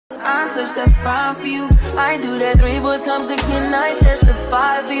I touch that fine for you. I do that 3, 4 times a can I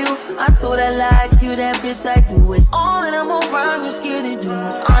testify for you. I told her like you, that bitch, I do it all and I'm around, you scared to do.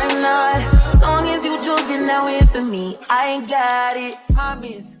 I'm not, as long as you joking now in for me, I ain't got it. My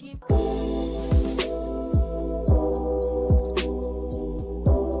bitch.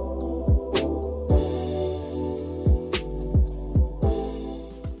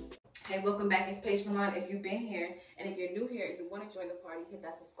 Hey, welcome back. It's Paige Milan. If you've been here, and if you're new here, if you want to join the party, hit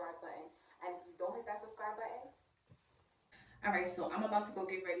that subscribe button. And if you don't hit that subscribe button, alright, so I'm about to go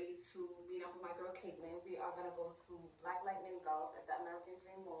get ready to meet up with my girl Caitlin. We are going to go to Blacklight Mini Golf at the American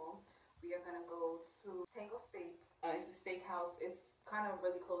Dream Mall. We are going to go to Tango Steak. It's a steakhouse. It's kind of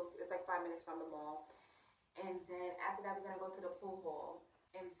really close. It's like 5 minutes from the mall. And then after that, we're going to go to the pool hall.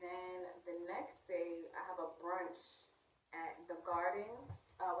 And then the next day, I have a brunch at the Garden.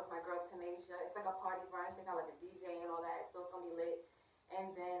 With my girl Tanasia. It's like a party brunch. They got like a DJ and all that, so it's gonna be lit.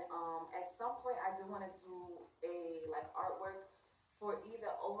 And then at some point I do want to do a like artwork for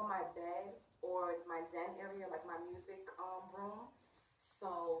either over my bed or my den area, like my music room.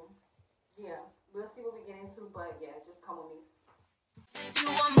 So yeah, we'll see what we get into, but yeah, just come with me. If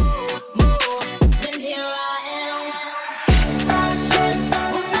you want more, then here I am.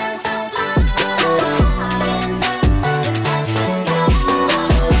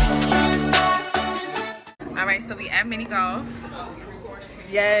 Alright, so we at Mini Golf.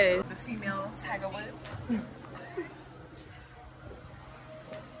 Yes. The female Tiger Woods.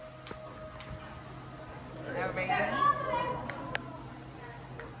 Amazing.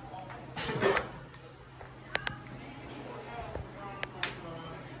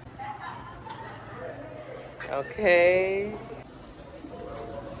 Okay.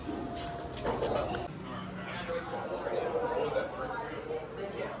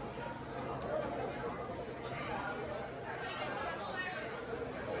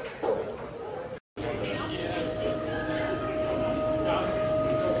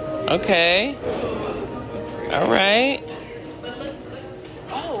 Okay. All right.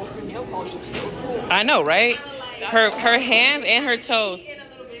 Oh, her nail polish looks so cool. I know, right? Her hands and her toes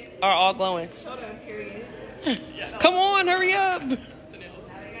are all glowing. Come on, hurry up.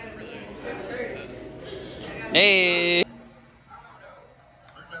 Hey.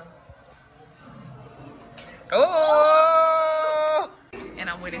 Oh. And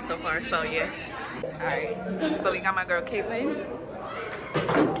I'm winning so far, so yeah. All right. So we got my girl Caitlin.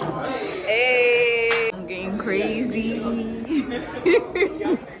 Hey, I'm getting crazy.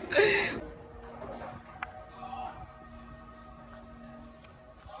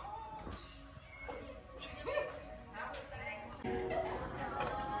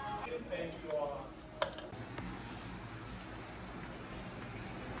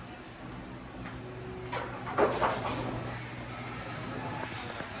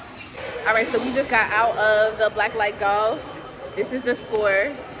 All right, so we just got out of the Blacklight Golf. This is the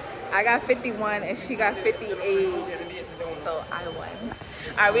score. I got 51 and she got 58, so I won.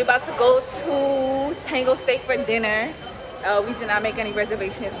 All right, we're about to go to Tango Steak for dinner. We did not make any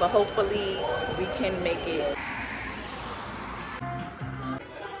reservations, but hopefully we can make it.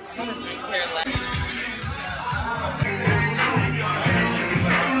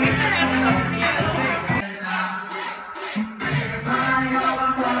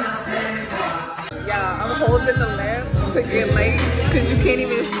 Yeah, I'm holding the lamp to get light because you can't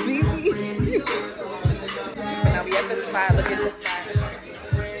even see me. Now we at the spot. Look at this spot.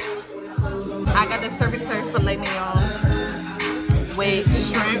 I got the servitor filet mignon with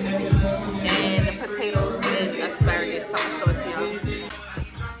shrimp and potatoes and asparagus. So I'm gonna show it to y'all.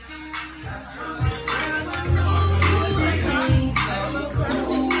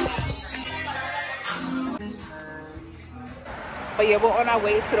 But yeah, we're on our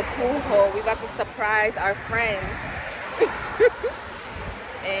way to the pool hall. We about to surprise our friends.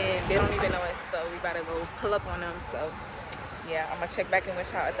 And they don't even know us, so we about to go pull up on them. So yeah, I'm gonna check back in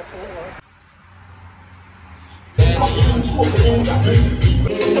with y'all at the pool hall.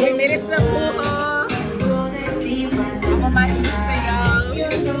 So we made it to the pool hall. I'm on my sister, y'all.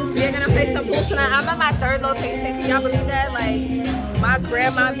 We're gonna play some pool tonight. I'm at my 3rd location. Can y'all believe that? Like, my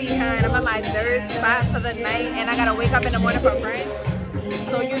grandma behind. I'm at my 3rd spot for the night, and I gotta wake up in the morning for brunch.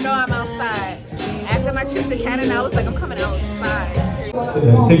 So you know I'm outside. After my trip to Canada, I was like, I'm coming outside.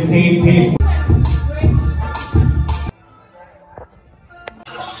 16 people.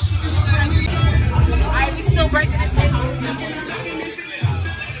 Alright, we still breaking the table.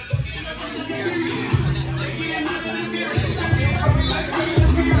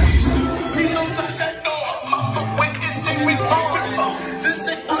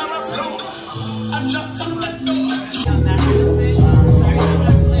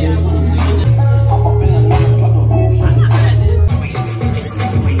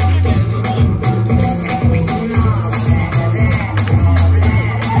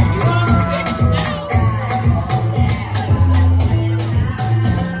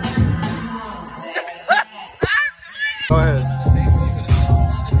 ahead.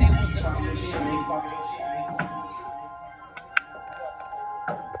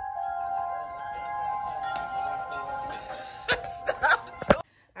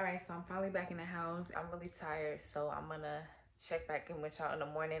 All right, so I'm finally back in the house. I'm really tired, so I'm gonna check back in with y'all in the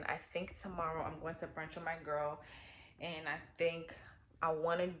morning. I think tomorrow I'm going to brunch with my girl, and I think I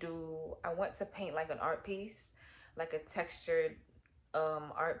want to paint like an art piece, like a textured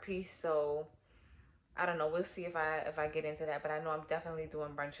art piece. So I don't know, we'll see if I get into that, but I know I'm definitely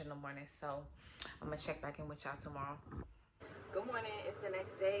doing brunch in the morning, so I'm gonna check back in with y'all tomorrow. Good morning, it's the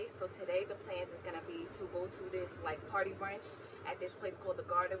next day. So today the plans is gonna be to go to this like party brunch at this place called The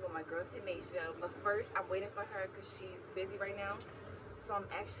Garden with my girl Tanisha. But first I'm waiting for her because she's busy right now. So I'm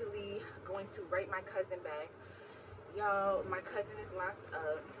actually going to write my cousin back. Y'all, my cousin is locked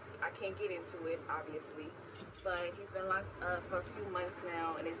up. I can't get into it, obviously, but he's been locked up for a few months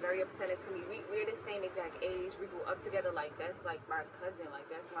now, and it's very upsetting to me. We're the same exact age. We grew up together. Like, that's like my cousin. Like,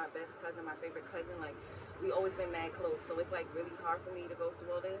 that's my best cousin, my favorite cousin. Like, we always been mad close, so it's like really hard for me to go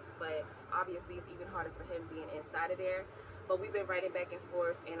through all this, but obviously it's even harder for him being inside of there. But we've been writing back and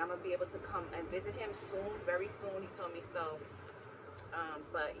forth, and I'm gonna be able to come and visit him soon, very soon. He told me so.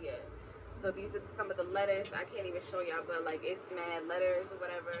 But yeah. So these are some of the letters. I can't even show y'all, but like it's mad letters or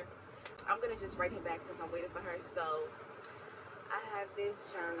whatever. I'm gonna just write him back since I'm waiting for her. So I have this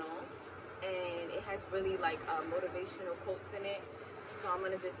journal, and it has really like motivational quotes in it. So I'm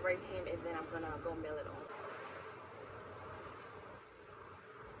gonna just write him, and then I'm gonna go mail it on.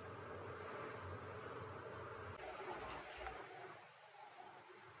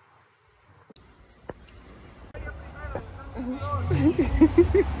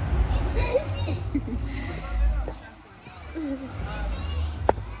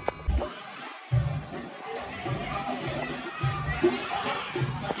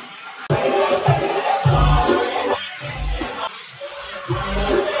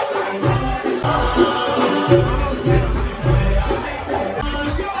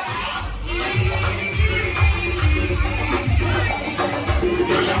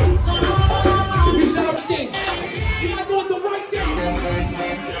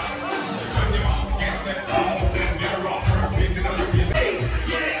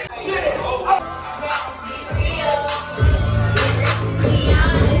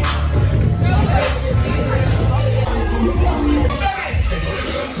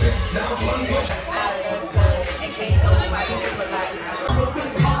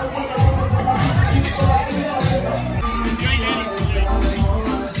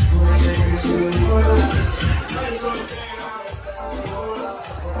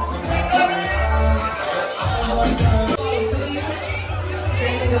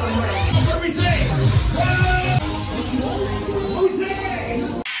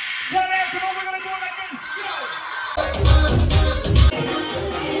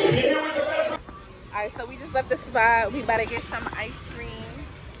 Alright, so we just left the spot. We about to get some ice cream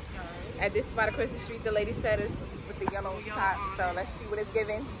at this spot across the street. The lady said it's with the yellow top, so let's see what it's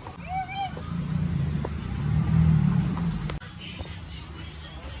giving.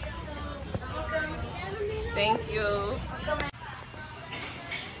 Thank you.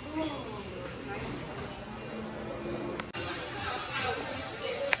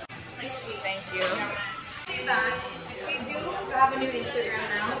 Thank you. We do have a new Instagram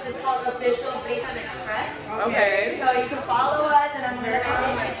now. It's called Official Basin Express. Okay. So you can follow us, and I'm going to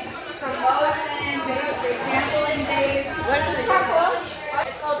promotion, sampling days. What's it called?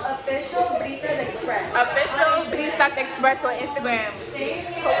 It's called Official Basin Express. Official Brunch Express on Instagram.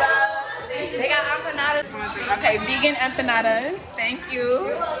 Thank you. They got empanadas. Okay, vegan empanadas. Thank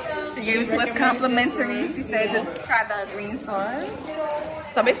you. She gave it to us complimentary. She said to try the green sauce.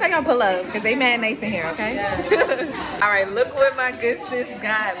 So make sure y'all pull up because they mad nice in here, okay? All right, look what my good sis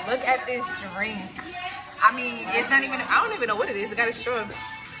got. Look at this drink. I mean, it's not even, I don't even know what it is. It got a straw.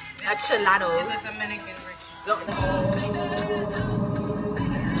 A gelato. It's a Dominican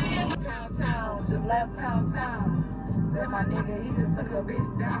Pound town, just left pound town. That my nigga, he just took a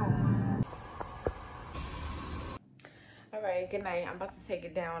bitch down. All right, good night. I'm about to take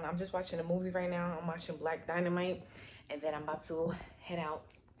it down. I'm just watching a movie right now. I'm watching Black Dynamite, and then I'm about to head out.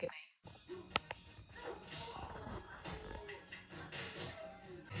 Good night.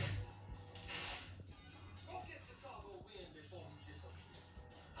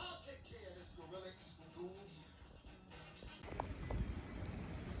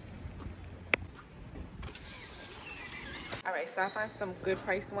 All right, so I found some good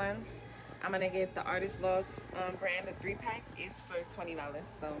priced ones. I'm gonna get the Artist Loves brand. The 3-pack is for $20,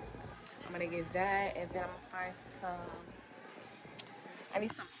 so I'm gonna get that, and then I'm gonna find some. I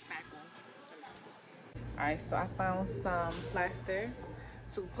need some spackle. All right, so I found some plaster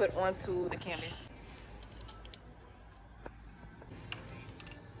to put onto the canvas.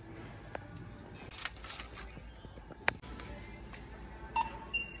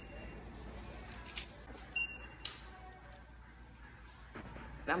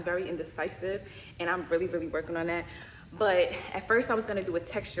 I'm very indecisive and I'm really working on that. But at first I was gonna do a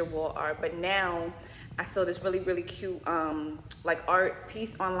texture wall art, but now I saw this really cute like art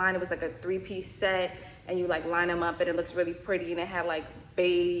piece online. It was like a 3-piece set and you like line them up and it looks really pretty and it had like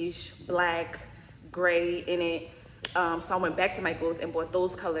beige, black, gray in it. So I went back to Michael's and bought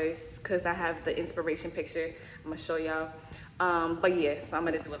those colors because I have the inspiration picture. I'm gonna show y'all. But yeah, so I'm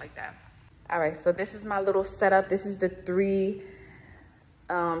gonna do it like that. All right, so this is my little setup. This is the 3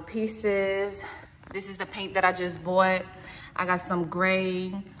 pieces. This is the paint that I just bought. I got some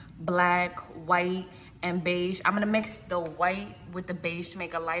gray, black, white, and beige. I'm gonna mix the white with the beige to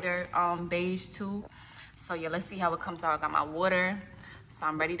make a lighter beige too. So yeah, let's see how it comes out. I got my water, so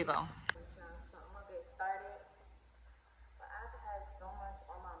I'm ready to go. So I'm gonna get started. But I've had so much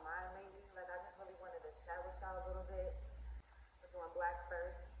on my mind lately. Like I just really wanted to chat with y'all a little bit. We're doing black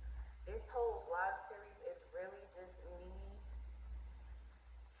first. This whole vlog series is really just me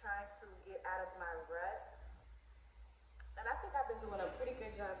trying to get out of my rut. And I think I've been doing a pretty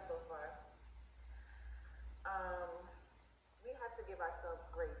good job so far. We have to give ourselves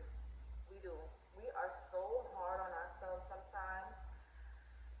grace. We do. We are so hard on ourselves sometimes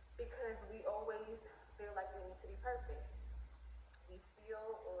because we always feel like we need to be perfect. We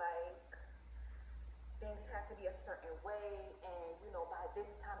feel like things have to be a certain way, and you know, by this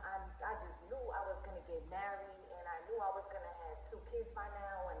time I just knew I was gonna get married, and I knew I was gonna have 2 kids by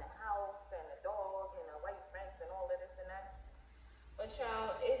now, and a house, and a dog, and a white fence, and all of this and that. But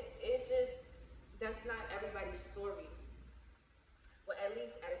y'all, it's just that's not everybody's story. Well, at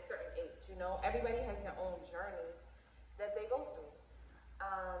least at a certain age, you know, everybody has their own journey that they go through.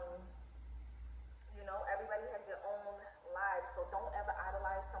 You know, everybody has their own lives, so don't ever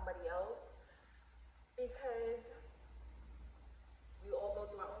idolize somebody else because we all go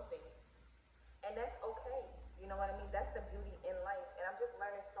through our own things. And that's okay. You know what I mean? That's the beauty in life. And I'm just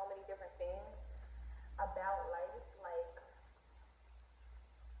learning so many different things about life. Like,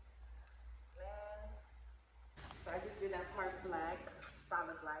 man. So I just did that part black,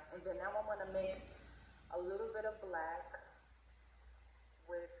 solid black. And then now I'm gonna mix a little bit of black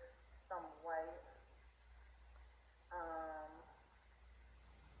with some white.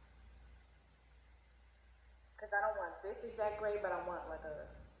 Cause I don't want this exact gray, but I want like a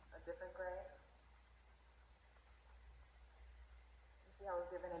different gray. You see how it's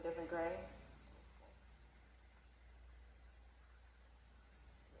giving a different gray?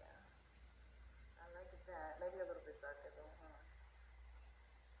 Yeah, I like that. Maybe a little bit darker though, huh?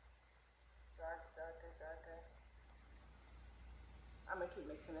 Darker. I'm gonna keep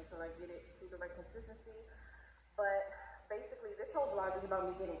mixing it until I get it to the right consistency. But basically, this whole vlog is about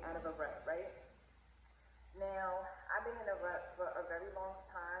me getting out of a rut, right? Now, I've been in a rut for a very long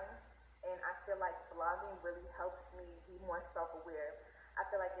time, and I feel like vlogging really helps me be more self-aware. I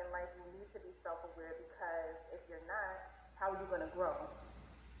feel like in life you need to be self-aware because if you're not, how are you gonna grow?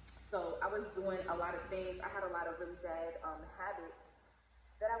 So I was doing a lot of things. I had a lot of really bad habits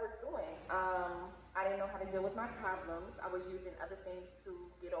that I was doing. I didn't know how to deal with my problems. I was using other things to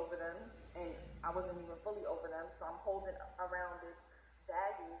get over them, and I wasn't even fully over them. So I'm holding around this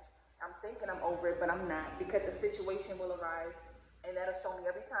baggage. I'm thinking I'm over it, but I'm not, because a situation will arise, and that'll show me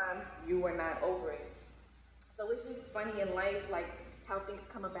every time you are not over it. So it's just funny in life, like how things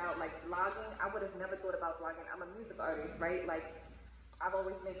come about. Like vlogging, I would have never thought about vlogging. I'm a music artist, right? Like I've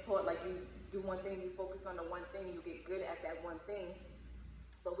always been taught, like you do one thing, you focus on the one thing, and you get good at that one thing.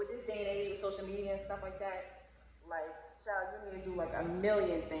 But with this day and age with social media and stuff like that, like, child, you need to do like a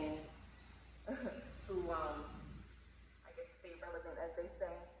million things to, I guess, stay relevant, as they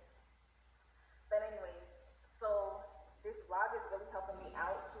say. But anyways, so this vlog is really helping me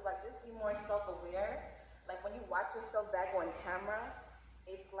out to like just be more self-aware. Like when you watch yourself back on camera,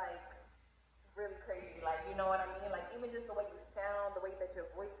 it's like really crazy. Like, you know what I mean? Like even just the way you sound, the way that your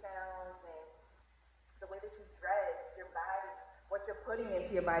voice sounds, and the way that you dress, your body, what you're putting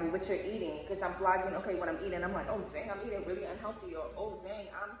into your body, what you're eating. Because I'm vlogging, okay, when I'm eating, I'm like, oh dang, I'm eating really unhealthy, or oh dang,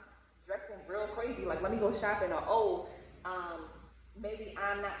 I'm dressing real crazy. Like let me go shopping, or oh, maybe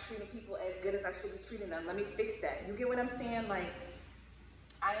I'm not treating people as good as I should be treating them. Let me fix that. You get what I'm saying? Like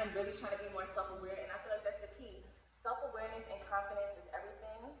I am really trying to be more self-aware, and I feel like that's the key. Self-awareness and confidence is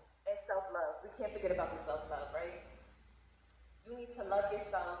everything, and self-love. We can't forget about the self-love, right? You need to love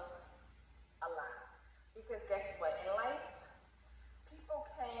yourself a lot. Because guess what? In life, people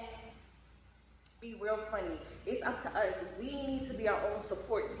can be be real funny. It's up to us. We need to be our own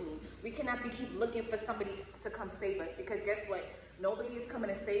support team. We cannot be keep looking for somebody to come save us, because guess what? Nobody is coming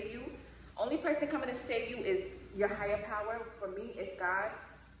to save you. Only person coming to save you is your higher power. For me, it's God.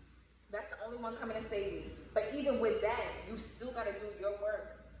 That's the only one coming to save you. But even with that, you still got to do your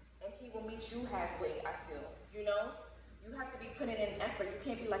work, and he will meet you halfway, I feel. You know? You have to be putting in effort. You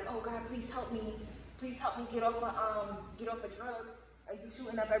can't be like, oh God, please help me. Please help me get off of drugs, and you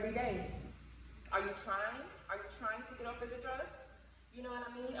shooting up every day. Are you trying? Are you trying to get off of the drugs? You know what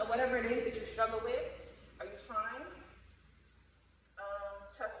I mean? Or whatever it is that you struggle with. Are you trying?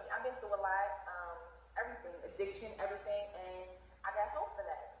 Trust me, I've been through a lot. Everything, addiction, everything, and I got help for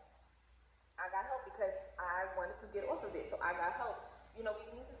that. I got help because I wanted to get off of it, so I got help. You know, we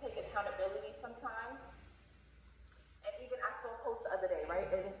need to take accountability sometimes. And even I saw a post the other day, right?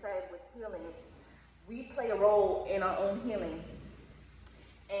 And it said with healing, we play a role in our own healing.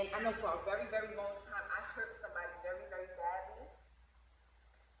 And I know for a very, very long time, I hurt somebody very, very badly.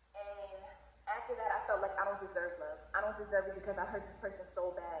 And after that, I felt like I don't deserve love. I don't deserve it because I hurt this person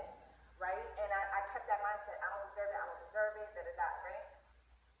so bad, right? And I kept that mindset. I don't deserve it. I don't deserve it, da-da-da, right?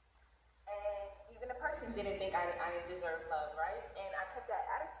 And even the person didn't think I didn't deserve love, right? And I kept that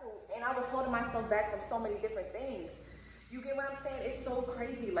attitude. And I was holding myself back from so many different things. You get what I'm saying? It's so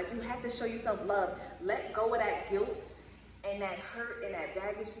crazy. Like, you have to show yourself love. Let go of that guilt and that hurt and that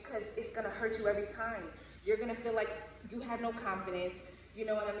baggage, because it's going to hurt you every time. You're going to feel like you have no confidence. You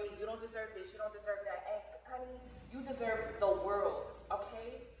know what I mean? You don't deserve this. You don't deserve that. And, honey, you deserve the world,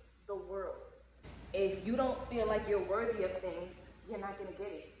 okay? The world. If you don't feel like you're worthy of things, you're not going to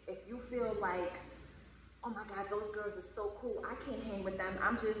get it. If you feel like, oh my God, those girls are so cool, I can't hang with them,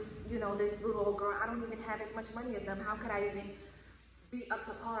 I'm just, you know, this little old girl, I don't even have as much money as them, how could I even be up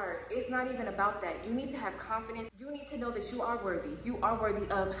to par? It's not even about that. You need to have confidence. You need to know that you are worthy. You are worthy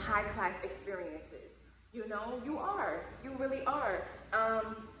of high class experiences. You know, you are. You really are.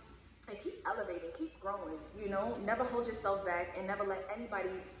 And keep elevating, keep growing, you know? Never hold yourself back, and never let anybody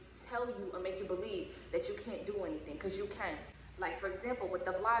tell you or make you believe that you can't do anything, because you can. Like, for example, with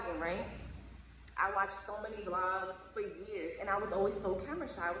the vlogging, right? I watched so many vlogs for years, and I was always so camera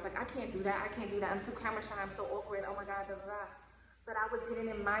shy. I was like, I can't do that, I can't do that. I'm so camera shy, I'm so awkward, oh my God, blah, blah, blah. But I was getting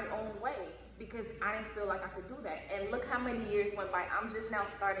in my own way because I didn't feel like I could do that. And look how many years went by. I'm just now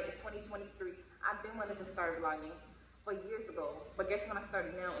starting in 2023. I've been wanting to start vlogging for years ago, but guess when I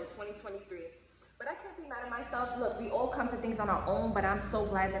started now, in 2023. But I can't be mad at myself. Look, we all come to things on our own, but I'm so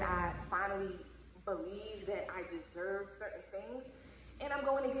glad that I finally believe that I deserve certain things. And I'm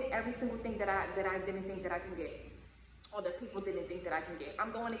going to get every single thing that I didn't think that I can get, or that people didn't think that I can get.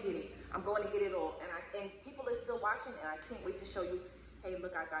 I'm going to get it. I'm going to get it all. And people are still watching, and I can't wait to show you, hey,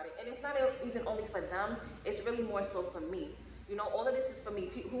 look, I got it. And it's not even only for them. It's really more so for me. You know, all of this is for me.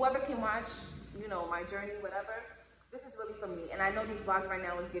 Whoever can watch, you know, my journey, whatever, this is really for me. And I know these vlogs right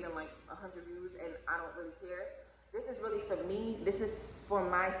now is getting like 100 views, and I don't really care. This is really for me. This is for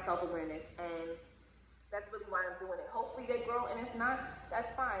my self-awareness. And that's really why I'm doing it. Hopefully they grow, and if not,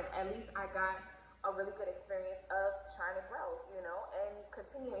 that's fine. At least I got a really good experience of trying to grow, you know, and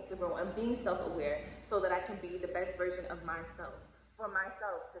continuing to grow and being self-aware so that I can be the best version of myself, for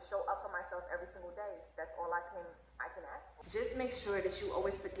myself, to show up for myself every single day. That's all I can ask for. Just make sure that you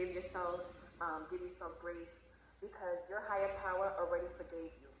always forgive yourself, give yourself grace, because your higher power already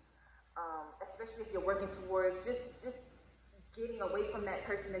forgave you. Especially if you're working towards just getting away from that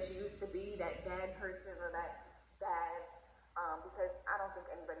person that you used to be, that bad person or that bad, because I don't think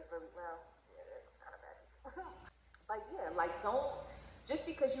anybody's really, well, yeah, it's kind of bad. But yeah, like, don't, just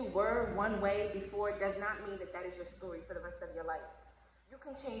because you were one way before does not mean that that is your story for the rest of your life. You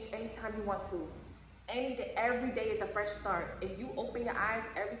can change anytime you want to. Any day, every day is a fresh start. If you open your eyes,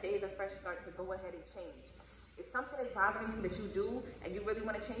 every day is a fresh start to go ahead and change. If something is bothering you that you do and you really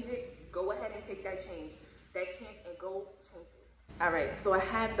want to change it, go ahead and take that chance, and go change it. All right, so I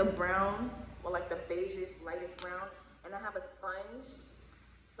have the brown, or like the beigest, lightest brown, and I have a sponge.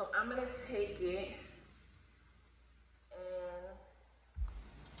 So I'm gonna take it and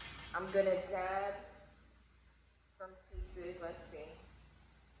I'm gonna dab some pieces. Let's see.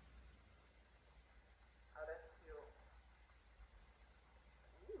 Oh, that's cute.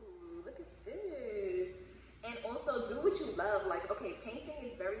 Ooh, look at this. And also do what you love. Like, okay, painting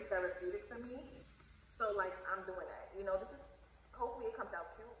is very therapeutic for me. So like, I'm doing that. You know, this is, hopefully it comes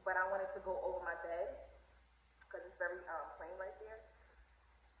out cute, but I want it to go over my bed because it's very plain right there.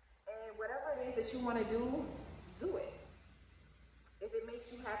 And whatever it is that you want to do it. If it makes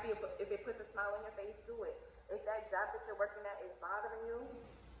you happy, if it puts a smile on your face, do it. If that job that you're working at is bothering you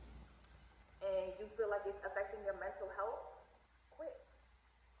and you feel like it's affecting your mental health, quit.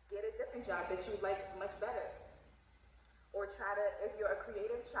 Get a different second job that you like much better. Or try to, if you're a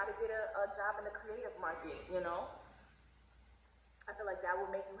creative, try to get a job in the creative market, you know? I feel like that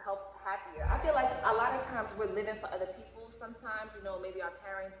will make you happier. I feel like a lot of times we're living for other people sometimes, you know, maybe our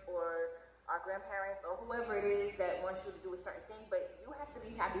parents or our grandparents or whoever it is that wants you to do a certain thing, but you have to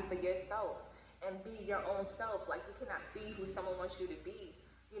be happy for yourself and be your own self. Like, you cannot be who someone wants you to be,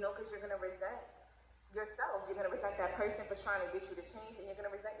 you know, because you're going to resent yourself. You're going to resent that person for trying to get you to change, and you're going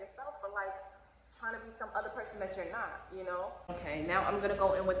to resent yourself for, like, trying to be some other person that you're not, you know? Okay, now I'm gonna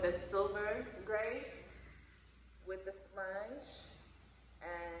go in with the silver gray with the sponge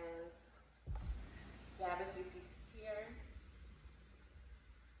and dab a few pieces here.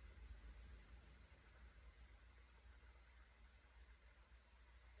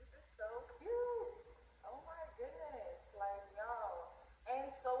 This is so cute. Oh my goodness, like, y'all. And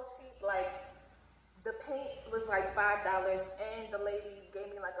so cheap. Like, the paints was like $5, and the lady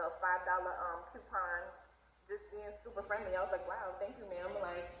gave me like a $5 coupon, just being super friendly. I was like, wow, thank you, ma'am.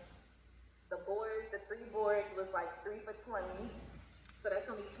 Like, the boards, the 3 boards was like 3 for $20, so that's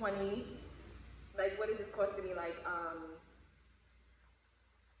only 20. Like, what is this costing me? Like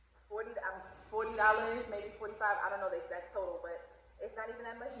 $40, maybe 45. I don't know the exact total, but it's not even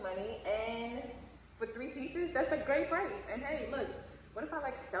that much money. And for 3 pieces, that's a great price. And hey, look, what if I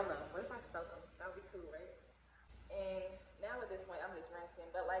like sell them? What if I sell them? That would be cool, right? And now at this point, I'm just ranting,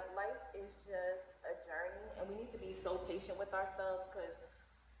 but like, life is just a journey, and we need to be so patient with ourselves, because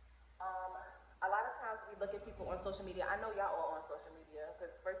a lot of times we look at people on social media. I know y'all all on social media,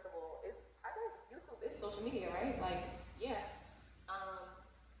 because first of all, I guess YouTube is social media, right? Like, yeah.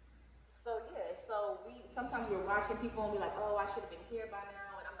 So sometimes we're watching people and we're like, oh, I should have been here by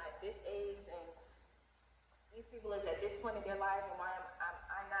now, and I'm at this age, and these people is at this point in their life, and why am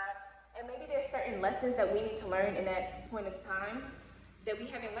I not? And maybe there's certain lessons that we need to learn in that point of time that we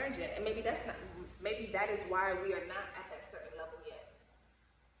haven't learned yet, and maybe that is why we are not at that certain level yet.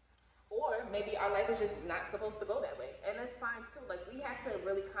 Or maybe our life is just not supposed to go that way, and that's fine too. Like, we have to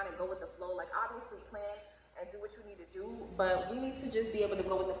really kind of go with the flow. Like, obviously plan and do what you need to do, but we need to just be able to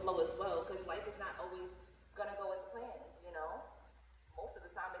go with the flow as well, because life is not always gonna go as planned, you know? Most of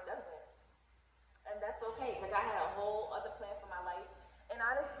the time it doesn't. And that's okay, because I had a whole other plan for my life. And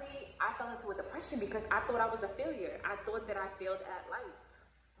honestly, I fell into a depression because I thought I was a failure. I thought that I failed at life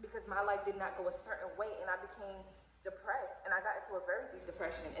because my life did not go a certain way, and I became depressed, and I got into a very deep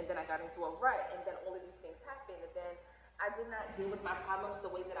depression, and then I got into a rut, and then all of these things happened, and then I did not deal with my problems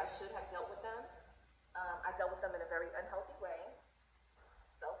the way that I should have dealt with them. I dealt with them in a very unhealthy way,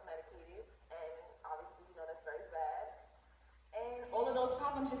 self-medicated, and obviously, you know, that's very bad. And all of those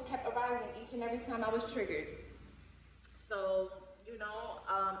problems just kept arising each and every time I was triggered. So, you know,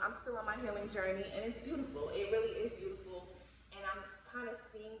 I'm still on my healing journey, and it's beautiful. It really is beautiful. And I'm kind of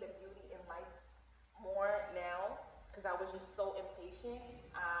seeing the beauty in life more now, because I was just so impatient.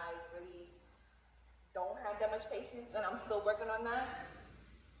 I really don't have that much patience, and I'm still working on that.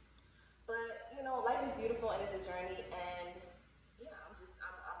 But, you know, life is beautiful, and it's a journey, and yeah,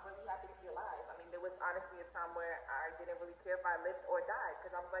 I'm really happy to be alive. I mean, there was honestly a time where I didn't really care if I lived or died,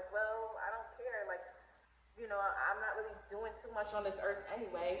 because I was like, well, I don't care. Like, you know, I'm not really doing too much on this earth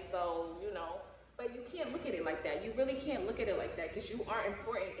anyway, so, you know. But you can't look at it like that. You really can't look at it like that, because you are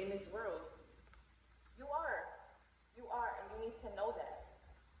important in this world. You are. You are, and you need to know that.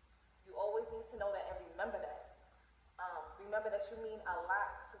 You always need to know that and remember that. Remember that you mean a lot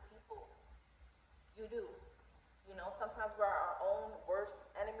to people. You do. You know, sometimes we're our own worst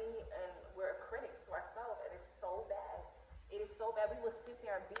enemy, and we're a critic to ourselves, and it's so bad. It is so bad. We will sit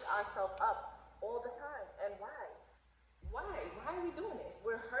there and beat ourselves up all the time. And why? Why? Why are we doing this?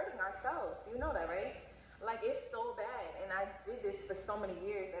 We're hurting ourselves. You know that, right? Like, it's so bad. And I did this for so many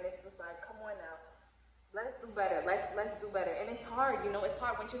years, and it's just like, come on now. Let's do better. Let's do better. And it's hard, you know. It's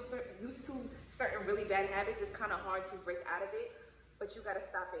hard when you're used to certain really bad habits. It's kind of hard to break out of it, but you got to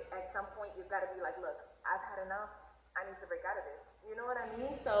stop it. At some point, you've got to be like, look, I've had enough. I need to break out of this. You know what I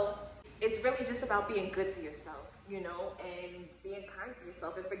mean? So it's really just about being good to yourself, you know, and being kind to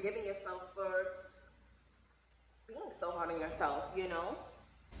yourself and forgiving yourself for being so hard on yourself, you know.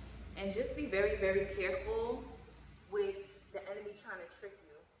 And just be very, very careful with the enemy trying to trick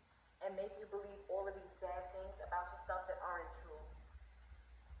you and make you believe all of these bad things about yourself that aren't true.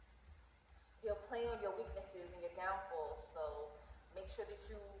 He'll play on your weaknesses and your downfalls, so make sure that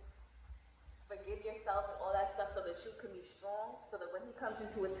you forgive yourself and all that stuff so that you can be strong, so that when he comes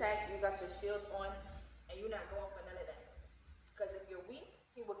into attack, you got your shield on and you're not going for none of that. Because if you're weak,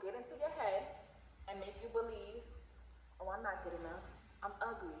 he will get into your head and make you believe, oh, I'm not good enough. I'm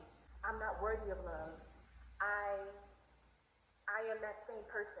ugly. I'm not worthy of love. I I am that same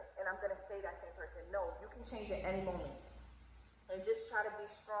person and I'm gonna stay that same person. No, you can change at any moment. And just try to be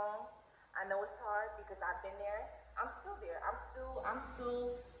strong. I know it's hard because I've been there. I'm still there. I'm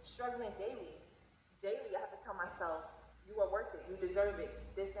still struggling daily. Daily, I have to tell myself, you are worth it. You deserve it.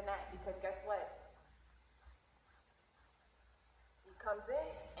 This and that. Because guess what? He comes in,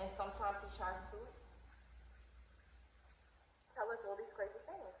 and sometimes he tries to tell us all these crazy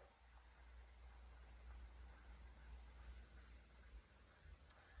things.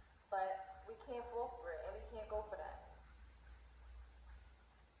 But we can't fall for it, and we can't go for that.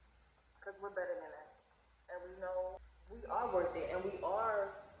 Because we're better than that. And we know we are worth it, and we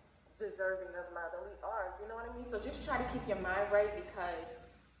are deserving of love, and we are, you know what I mean? So just try to keep your mind right, because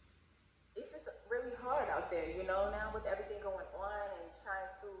it's just really hard out there, you know, now with everything going on and trying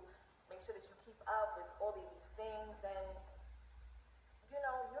to make sure that you keep up with all these things. And you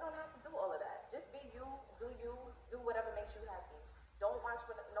know, you don't have to do all of that. Just be you, do whatever makes you happy. Don't watch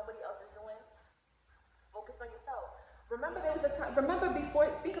what nobody else is doing. Focus on yourself. Remember there was a time,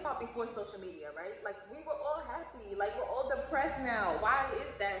 think about before social media, right? Like we were all happy, like we're all depressed now. Why is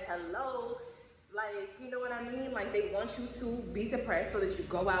that? Hello? Like, you know what I mean? Like they want you to be depressed so that you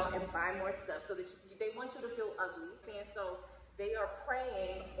go out and buy more stuff, so that they want you to feel ugly. And so they are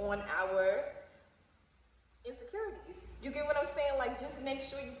preying on our insecurities. You get what I'm saying? Like, just make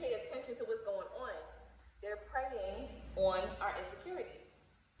sure you pay attention to what's going on. They're preying on our insecurities.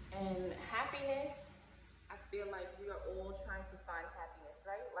 And happiness, I feel like we are all trying to find happiness,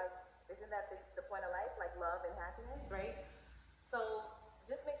 right? Like, isn't that the point of life? Like love and happiness, right? So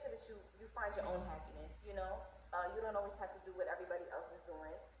just make sure that you find your own happiness, you know? You don't always have to do what everybody else is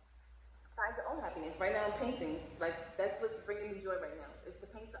doing. Find your own happiness. Right now I'm painting. Like, that's what's bringing me joy right now. Is to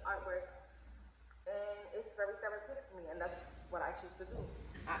paint the artwork. And it's very therapeutic for me, and that's what I choose to do.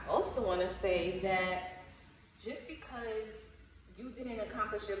 I also want to say that just because you didn't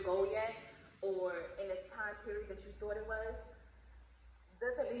accomplish your goal yet, or in the time period that you thought it was,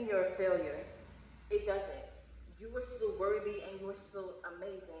 doesn't mean you're a failure. It doesn't. You were still worthy and you were still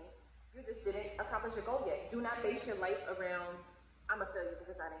amazing. You just didn't accomplish your goal yet. Do not base your life around, I'm a failure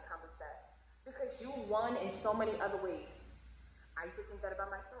because I didn't accomplish that. Because you won in so many other ways. I used to think that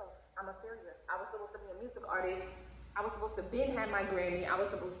about myself. I'm a failure. I was supposed to be a music artist. I was supposed to have my Grammy. I was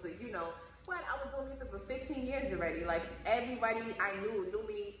supposed to, you know, but I was doing music for 15 years already. Like, everybody I knew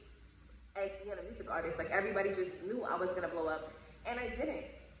me as being a music artist. Like, everybody just knew I was gonna blow up. And I didn't.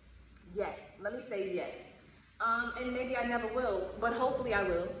 Yet. Let me say yet. And maybe I never will, but hopefully I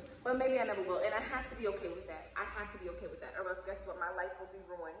will. But maybe I never will. And I have to be okay with that. I have to be okay with that. Or else guess what? My life will be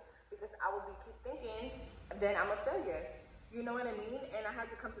ruined. Because I will keep thinking that I'm a failure. You know what I mean? And I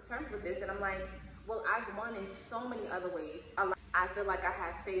had to come to terms with this. And I'm like, well, I've won in so many other ways. I feel like I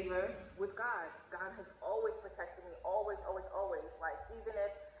have favor with God. God has always protected me. Always, always, always. Like, even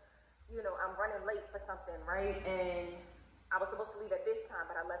if, you know, I'm running late for something, right? And I was supposed to leave at this time,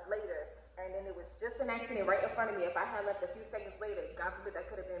 but I left later. And then it was just an accident right in front of me. If I had left a few seconds later, God forbid,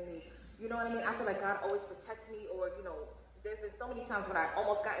 that could have been me. You know what I mean? I feel like God always protects me. Or, you know, there's been so many times when I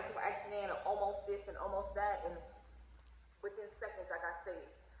almost got into an accident, or almost this and almost that. And within seconds, I got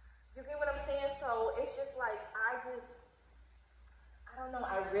saved. You get what I'm saying? So it's just like, I don't know.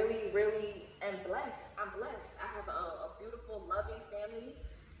 I really, really am blessed. I'm blessed. I have a beautiful, loving family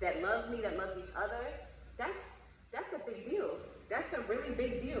that loves me, that loves each other. That's a big deal. That's a really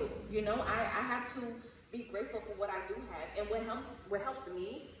big deal. You know, I have to be grateful for what I do have. And what helps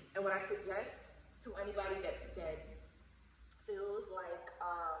me, and what I suggest to anybody that feels like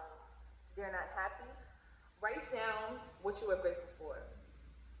they're not happy, write down what you are grateful for.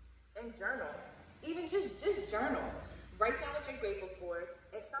 And journal. Even just journal. Write down what you're grateful for.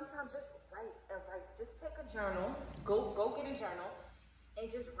 And sometimes just write and write. Just take a journal. Go get a journal and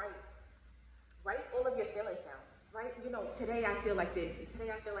just write. Write all of your feelings down. Right? You know, today I feel like this, and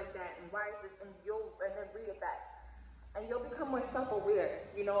today I feel like that, and why is this? And then read it back. And you'll become more self-aware,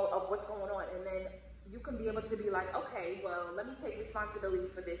 you know, of what's going on. And then you can be able to be like, okay, well, let me take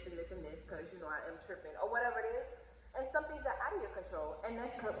responsibility for this and this and this, because, you know, I am tripping, or whatever it is. And some things are out of your control, and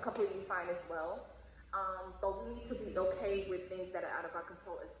that's completely fine as well. But we need to be okay with things that are out of our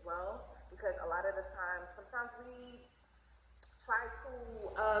control as well, because a lot of the times, sometimes we try to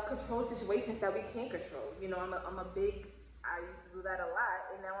control situations that we can't control. You know, I used to do that a lot,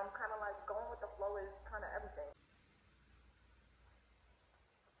 and now I'm kind of like, going with the flow is kind of everything.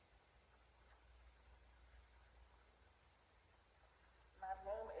 My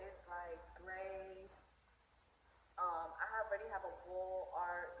room is like gray. I already have a wall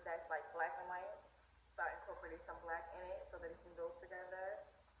art that's like black and white, so I incorporated some black in it so that it can go together.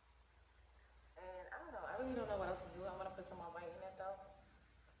 And I don't know, I really don't know what else to do. I want to put some more white in it.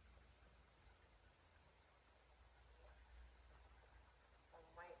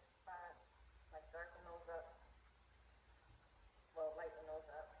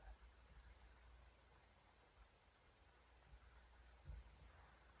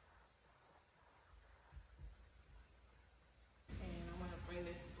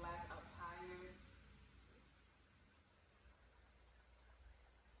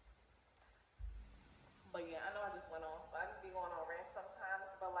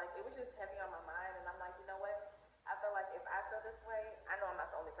 heavy on my mind, and I'm like, you know what? I feel like if I feel this way, I know I'm not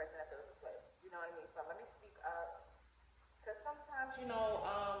the only person that feels this way. You know what I mean? So let me speak up, because sometimes, you know,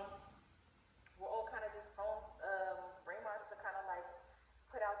 we're all kind of just prone, brainwashed to kind of like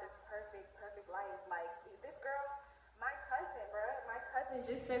put out this perfect life. Like this girl, my cousin, bruh, my cousin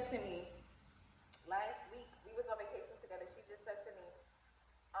just said to me last week, we was on vacation together. She just said to me,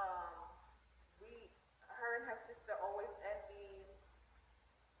 um, her and her sister always envied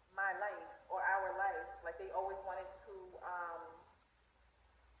my life or our life. Like they always wanted to,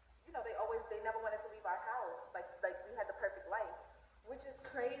 they never wanted to leave our house. Like we had the perfect life, which is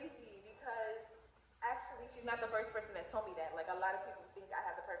crazy because actually she's not the first person that told me that. Like a lot of people think I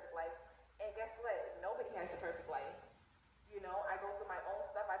have the perfect life, and guess what? Nobody has the perfect life. You know, I go through my own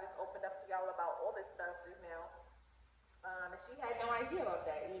stuff. I just opened up to y'all about all this stuff just now, and she had no idea about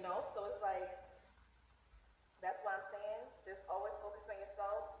that. You know, so it's like that's why I'm saying just always focus on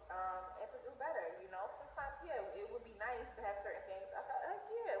yourself and to do better. You know, sometimes yeah, it would be nice to have certain things. I thought, heck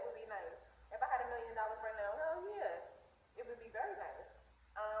yeah, it would be nice. If I had $1 million right now, hell yeah, it would be very nice.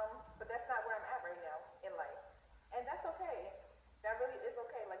 But that's not where I'm at right now in life, and that's okay. That really is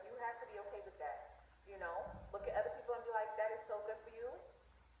okay. Like you have to be okay with that. You know, look at other people and be like, that is so good for you,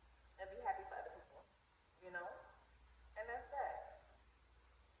 and be happy for other people. You know, and that's that.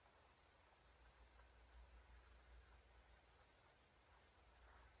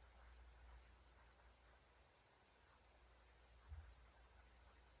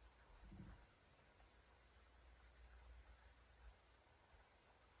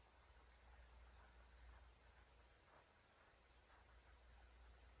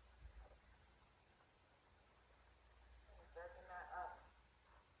 Jerking that up.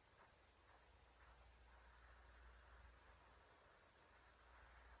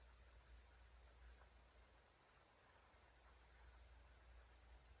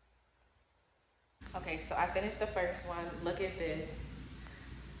 Okay, so I finished the first one. Look at this.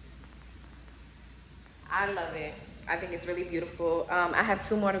 I love it. I think it's really beautiful. I have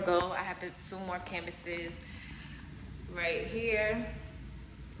two more to go. I have the two more canvases right here.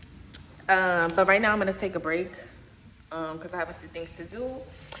 But right now I'm gonna take a break because I have a few things to do.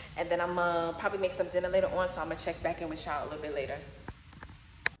 And then I'm gonna probably make some dinner later on, so I'm gonna check back in with y'all a little bit later.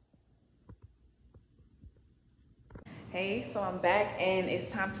 Hey, so I'm back and it's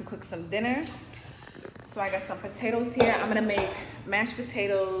time to cook some dinner. So I got some potatoes here. I'm gonna make mashed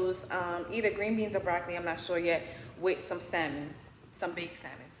potatoes, either green beans or broccoli, I'm not sure yet, with some salmon, some baked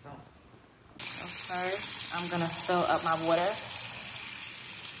salmon. So first, I'm gonna fill up my water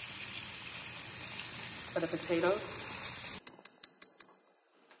for the potatoes.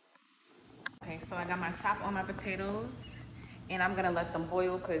 Okay, so I got my top on my potatoes and I'm gonna let them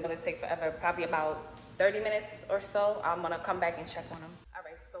boil because it's gonna take forever, probably about 30 minutes or so. I'm gonna come back and check on them. All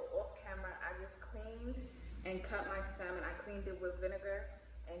right, so off camera, I just cleaned and cut my salmon. I cleaned it with vinegar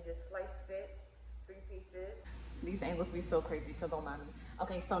and just sliced it, 3 pieces. These angles be so crazy, so don't mind me.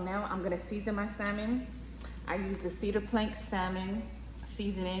 Okay, so now I'm gonna season my salmon. I use the cedar plank salmon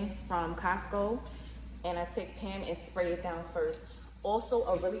seasoning from Costco, and I take Pam and spray it down first. Also,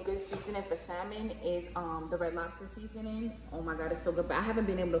 a really good seasoning for salmon is the Red Lobster seasoning. Oh my God, it's so good, but I haven't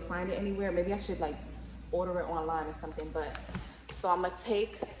been able to find it anywhere. Maybe I should like order it online or something. But so I'm gonna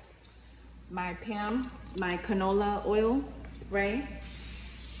take my my canola oil spray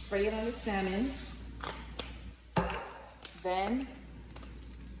it on the salmon. Then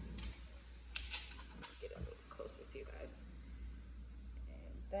get a little closer to you guys.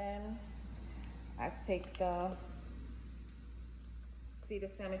 And then I take the cedar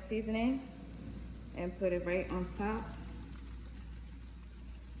salmon seasoning and put it right on top.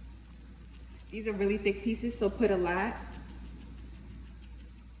 These are really thick pieces, so put a lot.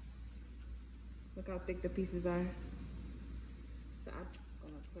 Look how thick the pieces are. So I'm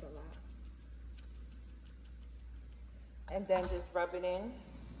gonna put a lot. And then just rub it in.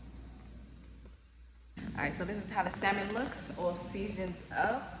 All right, so this is how the salmon looks, all seasoned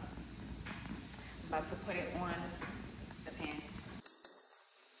up. I'm about to put it on the pan.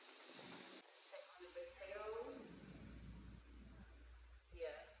 Check on the potatoes. Yeah,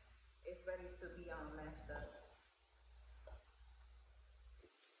 it's ready to be mashed up.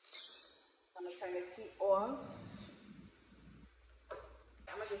 I'm gonna turn this heat off.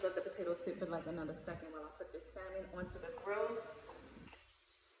 I'm gonna just let the potatoes sit for like another second while I put this salmon onto the grill.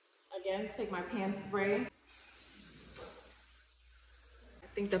 Again, take my pan spray. I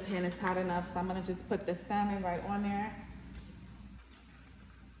think the pan is hot enough, so I'm gonna just put the salmon right on there.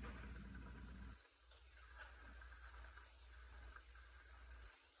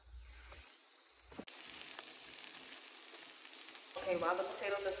 Okay, while while the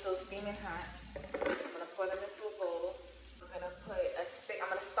potatoes are still steaming hot, I'm gonna pour them into a bowl. I'm gonna put a stick. I'm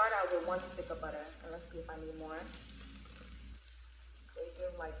gonna start out with 1 stick of butter, and let's see if I need more. They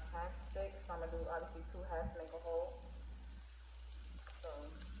give like half sticks, so I'm gonna do obviously 2 halves to make a whole. So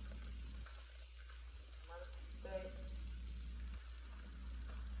 1 stick.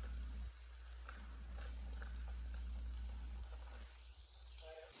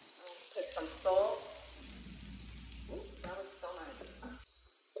 Put some salt. Ooh, that was so nice.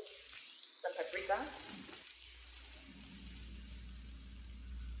 Some paprika.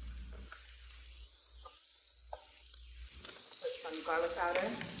 Put some garlic powder.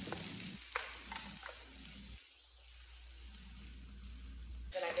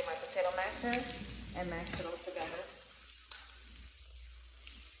 Then I get my potato masher and mash it all together.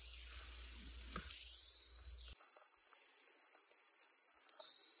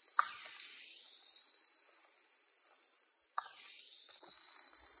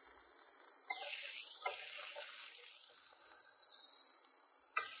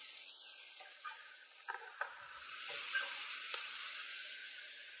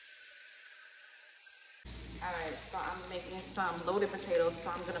 Alright, so I'm making some loaded potatoes, so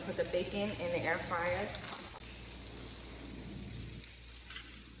I'm gonna put the bacon in the air fryer.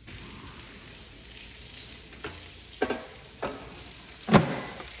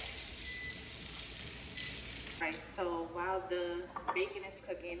 Alright, so while the bacon is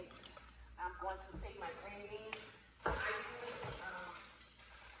cooking, I'm going to take my green beans.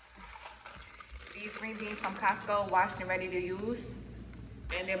 These green beans from Costco, washed and ready to use,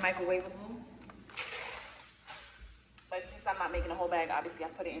 and they're microwavable. But since I'm not making a whole bag, obviously I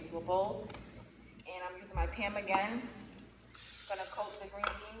put it into a bowl. And I'm using my pan again. I'm gonna coat the green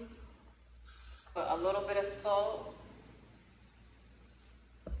beans. Put a little bit of salt.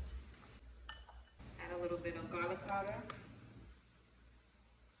 Add a little bit of garlic powder.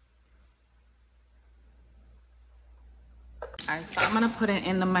 Alright, so I'm gonna put it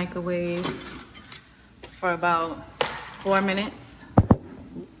in the microwave for about 4 minutes.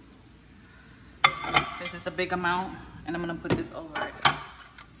 Since it's a big amount, and I'm gonna put this over it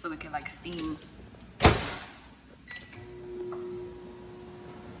so it can like steam.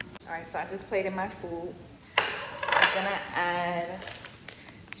 Alright, so I just plated my food. I'm gonna add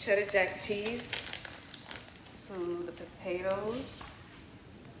cheddar jack cheese to the potatoes.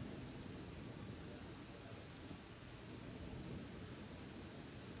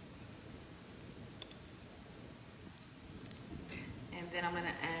 And then I'm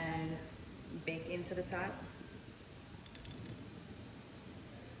gonna add bacon to the top.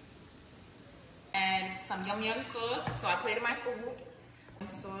 And some yum yum sauce. So I plated my food.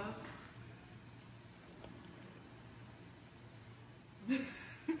 Sauce.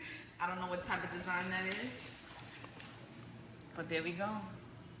 I don't know what type of design that is, but there we go.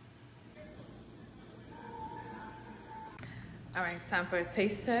 All right, time for a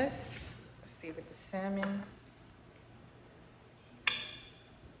taste test. Let's see with the salmon.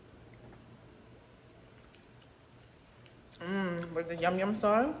 With the yum yum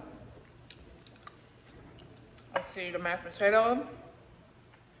sauce. Let's see the mashed potato.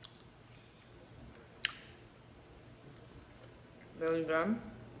 Really good.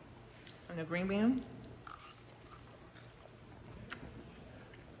 And the green bean.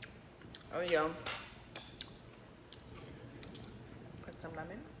 Oh yeah. Put some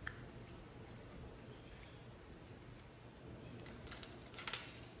lemon.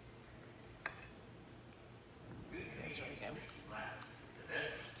 That's really good.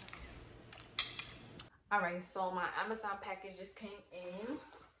 All right, so my Amazon package just came in.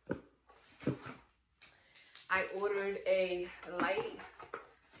 I ordered a light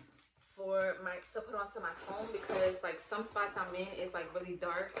for to put onto my phone because like some spots I'm in is like really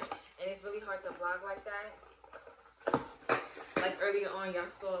dark and it's really hard to vlog like that. Like earlier on, y'all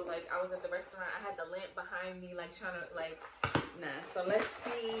saw like I was at the restaurant. I had the lamp behind me, like trying to like nah. So let's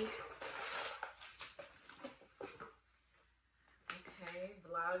see. Okay,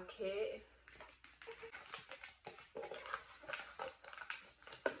 vlog kit.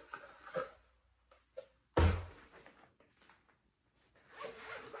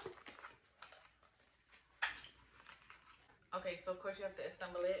 Okay, so of course you have to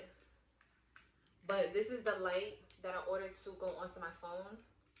assemble it. But this is the light that I ordered to go onto my phone.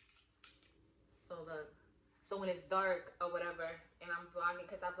 So when it's dark or whatever, and I'm vlogging,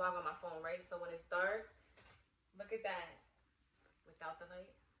 because I vlog on my phone, right? So when it's dark, look at that. Without the light,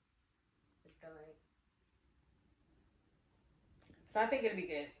 with the light. So I think it'll be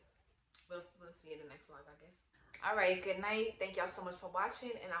good. We'll see in the next vlog, I guess. All right, good night. Thank y'all so much for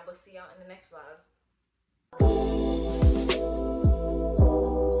watching, and I will see y'all in the next vlog.